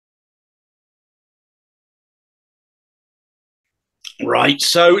Right,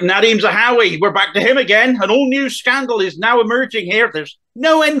 so Nadhim Zahawi, we're back to him again. An all-new scandal is now emerging here. There's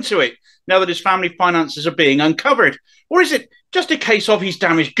no end to it now that his family finances are being uncovered. Or is it just a case of he's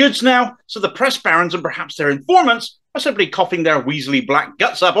damaged goods now, so the press barons and perhaps their informants are simply coughing their weaselly black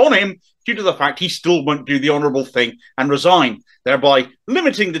guts up on him due to the fact he still won't do the honourable thing and resign, thereby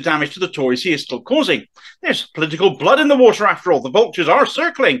limiting the damage to the Tories he is still causing? There's political blood in the water after all. The vultures are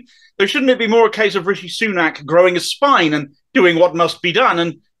circling. So shouldn't it be more a case of Rishi Sunak growing a spine and doing what must be done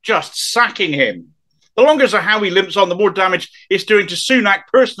and just sacking him? The longer Zahawi limps on, the more damage it's doing to Sunak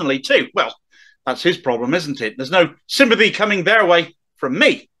personally too. Well, that's his problem, isn't it? There's no sympathy coming their way from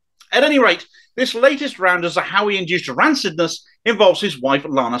me. At any rate, this latest round of Zahawi-induced rancidness involves his wife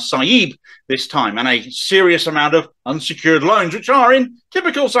Lana Saib this time, and a serious amount of unsecured loans, which are, in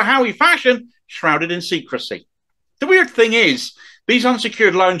typical Zahawi fashion, shrouded in secrecy. The weird thing is, these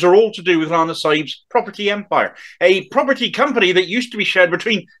unsecured loans are all to do with Lana Saib's property empire, a property company that used to be shared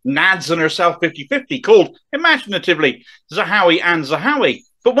between Nads and herself 50-50, called, imaginatively, Zahawi and Zahawi.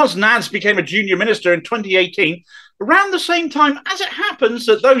 But once Nads became a junior minister in 2018, around the same time as it happens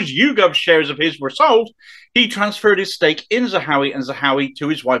that those YouGov shares of his were sold, he transferred his stake in Zahawi and Zahawi to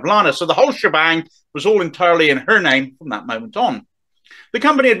his wife Lana. So the whole shebang was all entirely in her name from that moment on. The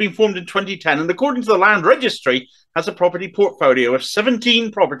company had been formed in 2010 and, according to the Land Registry, has a property portfolio of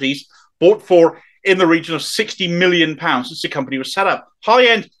 17 properties bought for in the region of £60 million since the company was set up.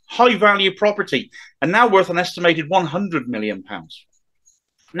 High-end, high-value property, and now worth an estimated £100 million.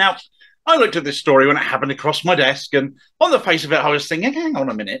 Now, I looked at this story when it happened across my desk, and on the face of it, I was thinking, hang on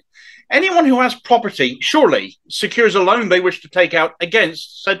a minute. Anyone who has property surely secures a loan they wish to take out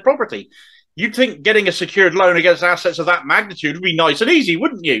against said property. You'd think getting a secured loan against assets of that magnitude would be nice and easy,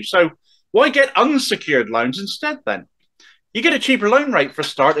 wouldn't you? So why get unsecured loans instead then? You get a cheaper loan rate for a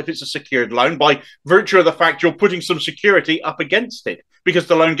start if it's a secured loan by virtue of the fact you're putting some security up against it, because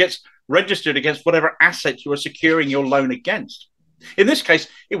the loan gets registered against whatever assets you are securing your loan against. In this case,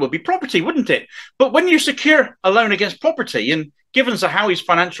 it would be property, wouldn't it? But when you secure a loan against property, and given Zahawi's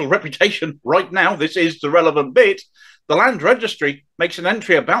financial reputation right now, this is the relevant bit, the Land Registry makes an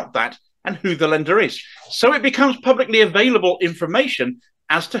entry about that and who the lender is. So it becomes publicly available information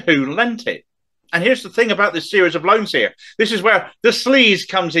as to who lent it. And here's the thing about this series of loans here. This is where the sleaze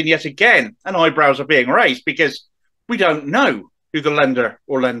comes in yet again, and eyebrows are being raised because we don't know who the lender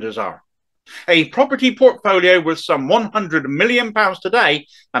or lenders are. A property portfolio worth some £100 million today,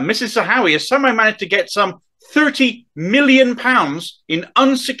 and Mrs. Zahawi has somehow managed to get some £30 million in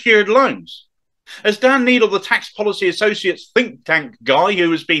unsecured loans. As Dan Needle, the Tax Policy Associates think tank guy who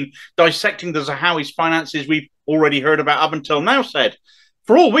has been dissecting the Zahawi's finances we've already heard about up until now, said,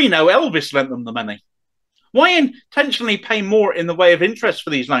 for all we know, Elvis lent them the money. Why intentionally pay more in the way of interest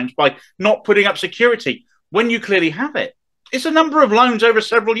for these loans by not putting up security when you clearly have it? It's a number of loans over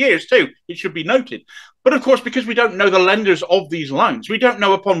several years too, it should be noted. But of course, because we don't know the lenders of these loans, we don't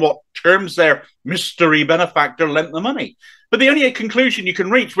know upon what terms their mystery benefactor lent the money. But the only conclusion you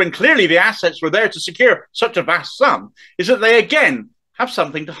can reach when clearly the assets were there to secure such a vast sum is that they again have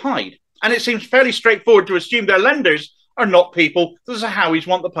something to hide. And it seems fairly straightforward to assume their lenders are not people the Zahawis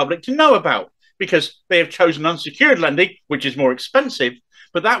want the public to know about, because they have chosen unsecured lending, which is more expensive,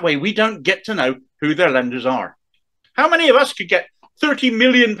 but that way we don't get to know who their lenders are. How many of us could get £30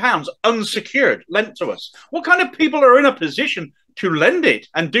 million unsecured lent to us? What kind of people are in a position to lend it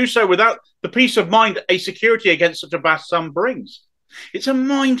and do so without the peace of mind a security against such a vast sum brings? It's a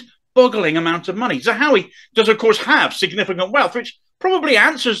mind-boggling amount of money. Zahawi does, of course, have significant wealth, which probably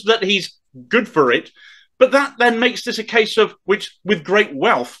answers that he's good for it, but that then makes this a case of which, with great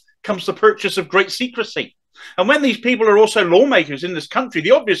wealth, comes the purchase of great secrecy. And when these people are also lawmakers in this country,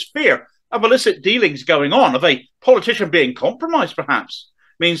 the obvious fear of illicit dealings going on, of a politician being compromised perhaps,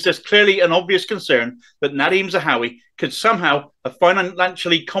 means there's clearly an obvious concern that Nadhim Zahawi could somehow have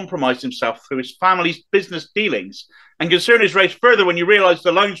financially compromised himself through his family's business dealings. And concern is raised further when you realise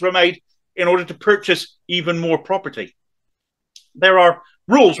the loans were made in order to purchase even more property. There are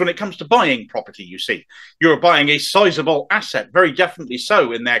rules when it comes to buying property, you see. You're buying a sizable asset, very definitely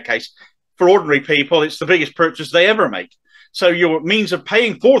so in their case. For ordinary people, it's the biggest purchase they ever make. So your means of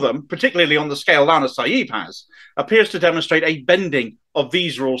paying for them, particularly on the scale Lana Saib has, appears to demonstrate a bending of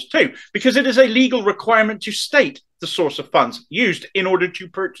these rules too, because it is a legal requirement to state the source of funds used in order to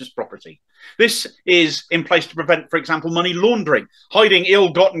purchase property. This is in place to prevent, for example, money laundering, hiding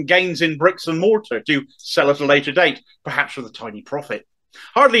ill-gotten gains in bricks and mortar to sell at a later date, perhaps with a tiny profit.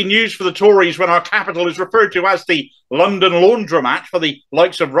 Hardly news for the Tories when our capital is referred to as the London laundromat for the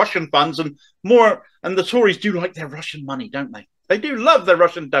likes of Russian funds and more. And the Tories do like their Russian money, don't they? They do love their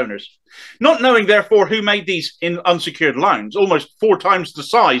Russian donors. Not knowing, therefore, who made these unsecured loans, almost 4 times the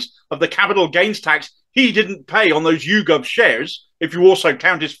size of the capital gains tax he didn't pay on those YouGov shares, if you also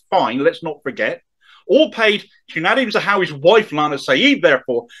count his fine, let's not forget, all paid to Nadhim Zahawi's wife, Lana Saeed,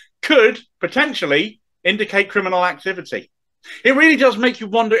 therefore, could potentially indicate criminal activity. It really does make you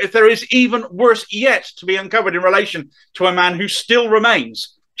wonder if there is even worse yet to be uncovered in relation to a man who still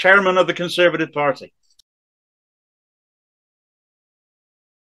remains chairman of the Conservative Party.